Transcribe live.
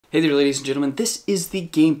Hey there, ladies and gentlemen. This is the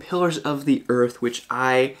game Pillars of the Earth, which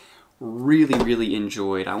I really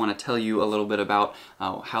enjoyed. I want to tell you a little bit about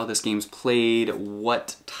how this game's played,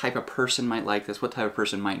 what type of person might like this, what type of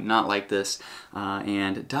person might not like this,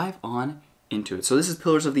 and dive on into it. So this is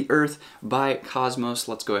Pillars of the Earth by Cosmos.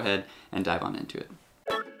 Let's go ahead and dive on into it.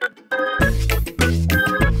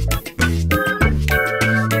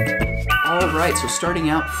 Alright, so starting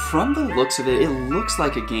out, from the looks of it, it looks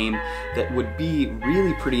like a game that would be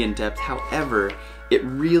really pretty in-depth. However, it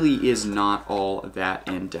really is not all that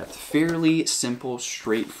in-depth. Fairly simple,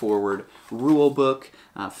 straightforward rule book,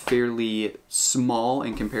 fairly small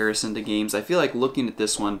in comparison to games. I feel like looking at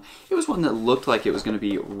this one, it was one that looked like it was going to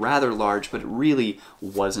be rather large, but it really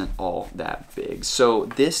wasn't all that big. So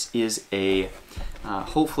this is a,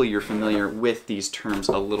 hopefully you're familiar with these terms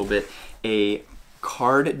a little bit, a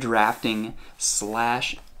card drafting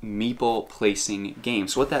slash meeple placing game.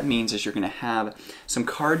 So what that means is you're going to have some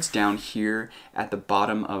cards down here at the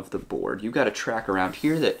bottom of the board. You've got a track around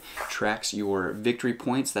here that tracks your victory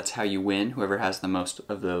points. That's how you win, whoever has the most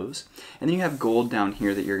of those. And then you have gold down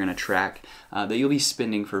here that you're going to track that you'll be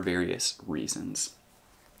spending for various reasons.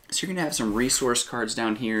 So you're going to have some resource cards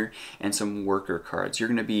down here and some worker cards. You're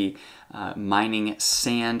going to be mining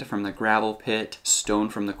sand from the gravel pit, stone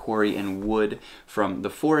from the quarry, and wood from the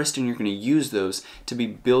forest, and you're going to use those to be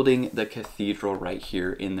building the cathedral right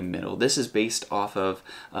here in the middle. This is based off of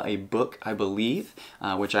a book, I believe,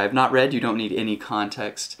 which I have not read. You don't need any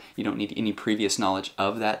context. You don't need any previous knowledge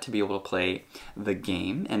of that to be able to play the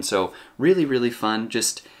game. And so really fun.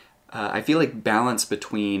 Just I feel like balance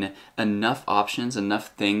between enough options, enough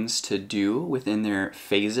things to do within their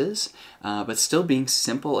phases, but still being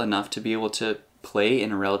simple enough to be able to play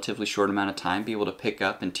in a relatively short amount of time, be able to pick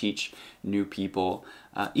up and teach new people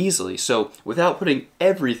easily. So without putting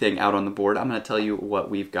everything out on the board, I'm going to tell you what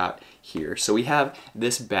we've got here. So we have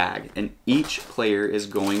this bag, and each player is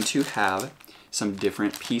going to have some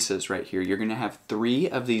different pieces right here. You're going to have 3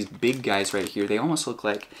 of these big guys right here. They almost look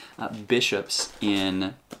like bishops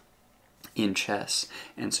in chess,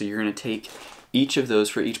 and so you're going to take each of those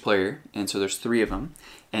for each player, and so there's 3 of them.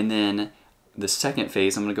 And then the second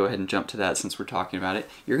phase, I'm going to go ahead and jump to that since we're talking about it.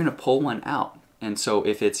 You're going to pull one out, and so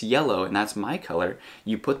if it's yellow, and that's my color,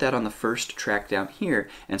 you put that on the first track down here,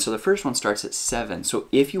 and so the first one starts at 7. So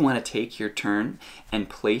if you want to take your turn and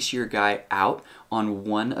place your guy out on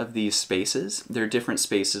one of these spaces, there are different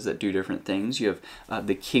spaces that do different things. You have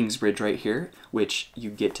the King's Bridge right here, which you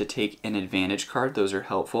get to take an advantage card. Those are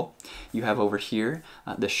helpful. You have over here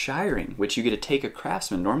the Shiring, which you get to take a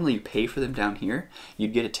craftsman. Normally you pay for them down here.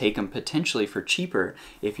 You'd get to take them potentially for cheaper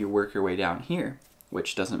if you work your way down here,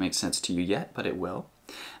 which doesn't make sense to you yet, but it will.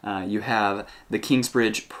 You have the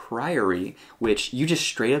Kingsbridge Priory, which you just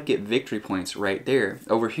straight up get victory points right there.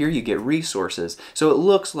 Over here you get resources. So it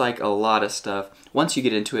looks like a lot of stuff. Once you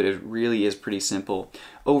get into it, it really is pretty simple.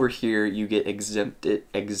 Over here you get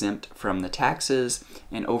exempt from the taxes,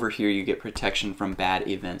 and over here you get protection from bad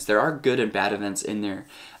events. There are good and bad events in there,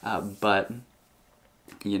 but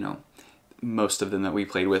you know, most of them that we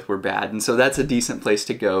played with were bad, and so that's a decent place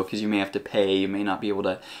to go because you may have to pay, you may not be able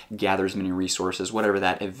to gather as many resources, whatever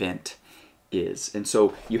that event is. And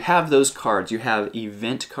so you have those cards. You have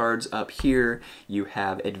event cards up here, you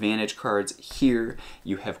have advantage cards here,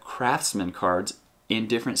 you have craftsman cards in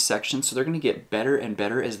different sections, so they're going to get better and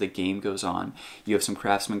better as the game goes on. You have some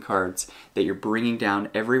craftsman cards that you're bringing down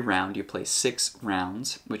every round. You play 6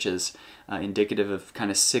 rounds, which is indicative of kind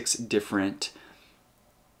of 6 different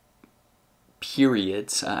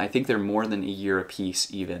periods. I think they're more than a year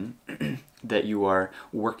apiece even, that you are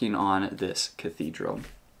working on this cathedral.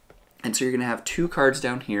 And so you're going to have 2 cards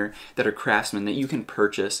down here that are craftsmen that you can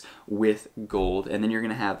purchase with gold, and then you're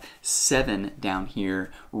going to have 7 down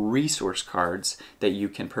here resource cards that you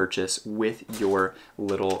can purchase with your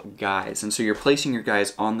little guys. And so you're placing your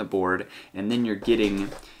guys on the board, and then you're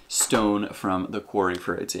getting stone from the quarry,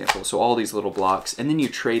 for example. So all these little blocks, and then you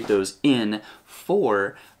trade those in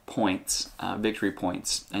for points, victory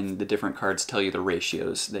points, and the different cards tell you the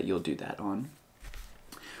ratios that you'll do that on.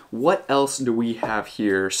 What else do we have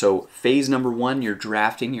here? So phase number 1, you're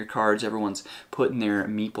drafting your cards. Everyone's putting their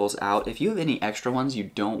meeples out. If you have any extra ones you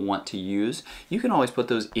don't want to use, you can always put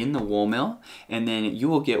those in the wool mill, and then you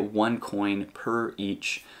will get 1 coin per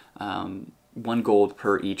each, 1 gold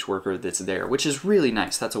per each worker that's there, which is really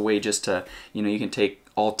nice. That's a way just to, you know, you can take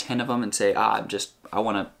all 10 of them and say, I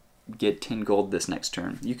want to get 10 gold this next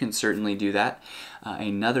turn. You can certainly do that.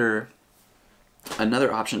 Another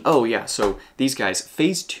Another option, oh yeah, so these guys,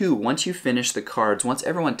 phase 2, once you finish the cards, once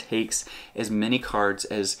everyone takes as many cards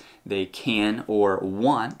as they can or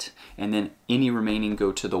want, and then any remaining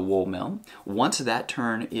go to the wool mill. Once that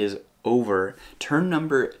turn is over, turn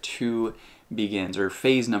number 2 begins, or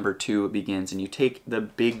phase number 2 begins, and you take the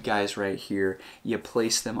big guys right here, you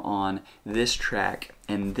place them on this track,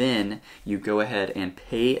 and then you go ahead and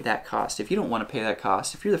pay that cost. If you don't want to pay that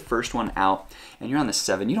cost, if you're the first one out and you're on the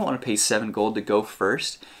 7, you don't want to pay 7 gold to go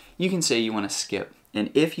first, you can say you want to skip.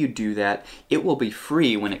 And if you do that, it will be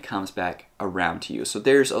free when it comes back around to you. So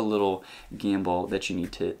there's a little gamble that you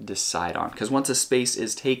need to decide on, because once a space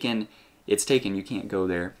is taken, it's taken, you can't go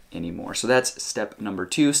there anymore. So that's step number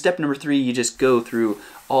 2. Step number 3, you just go through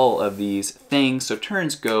all of these things. So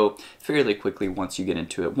turns go fairly quickly once you get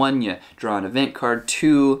into it. 1, you draw an event card.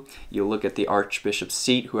 2, you look at the Archbishop's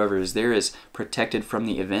seat. Whoever is there is protected from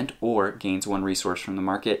the event or gains 1 resource from the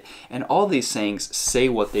market. And all these things say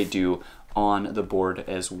what they do on the board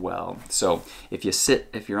as well. So if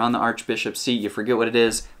you're on the Archbishop's seat, you forget what it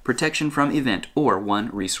is: protection from event or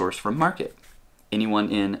 1 resource from market. Anyone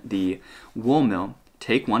in the wool mill,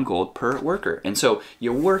 take 1 gold per worker. And so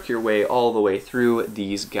you work your way all the way through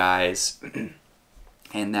these guys,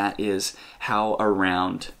 and that is how a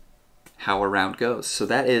round goes. So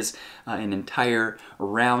that is an entire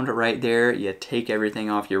round right there. You take everything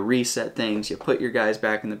off, you reset things, you put your guys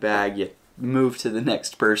back in the bag, you move to the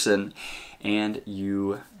next person, and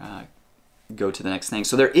you go to the next thing.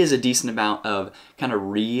 So there is a decent amount of kind of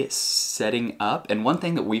resetting up, and one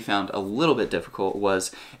thing that we found a little bit difficult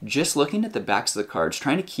was just looking at the backs of the cards,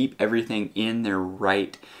 trying to keep everything in their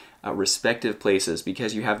right respective places,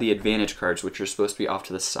 because you have the advantage cards, which are supposed to be off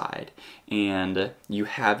to the side, and you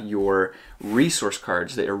have your resource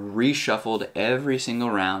cards that are reshuffled every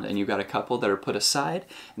single round, and you've got a couple that are put aside,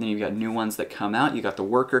 and then you've got new ones that come out. You got the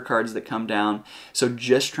worker cards that come down. So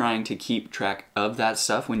just trying to keep track of that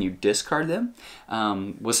stuff when you discard them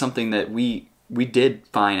was something that we did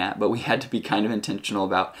fine at, but we had to be kind of intentional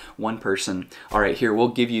about one person. All right, here, we'll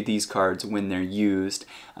give you these cards when they're used,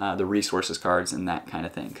 the resources cards and that kind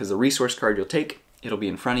of thing. Because the resource card you'll take, it'll be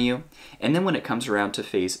in front of you. And then when it comes around to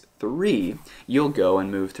phase 3, you'll go and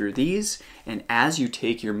move through these. And as you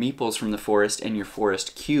take your meeples from the forest and your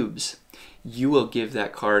forest cubes, you will give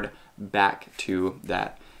that card back to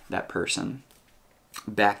that person,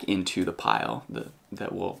 back into the pile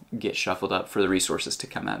that will get shuffled up for the resources to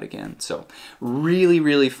come out again. So really,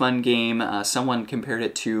 really fun game. Someone compared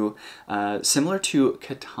it to similar to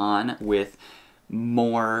Catan, with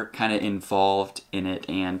more kind of involved in it,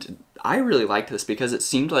 and I really liked this because it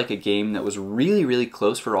seemed like a game that was really, really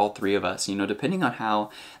close for all 3 of us. You know, depending on how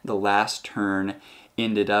the last turn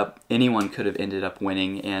ended up, anyone could have ended up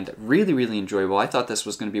winning, and really, really enjoyable. I thought this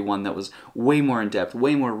was going to be one that was way more in depth,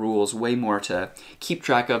 way more rules, way more to keep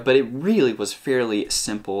track of, but it really was fairly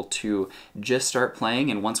simple to just start playing,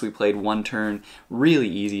 and once we played 1 turn, really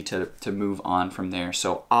easy to move on from there.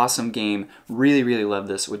 So awesome game. Really, really love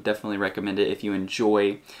this. Would definitely recommend it if you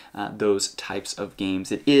enjoy those types of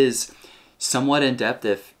games. It is somewhat in depth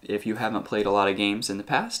if you haven't played a lot of games in the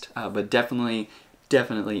past, but definitely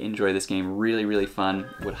enjoy this game. Really, really fun.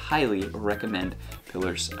 Would highly recommend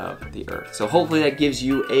Pillars of the Earth. So hopefully that gives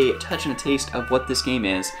you a touch and a taste of what this game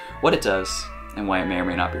is, what it does, and why it may or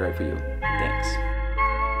may not be right for you. Thanks.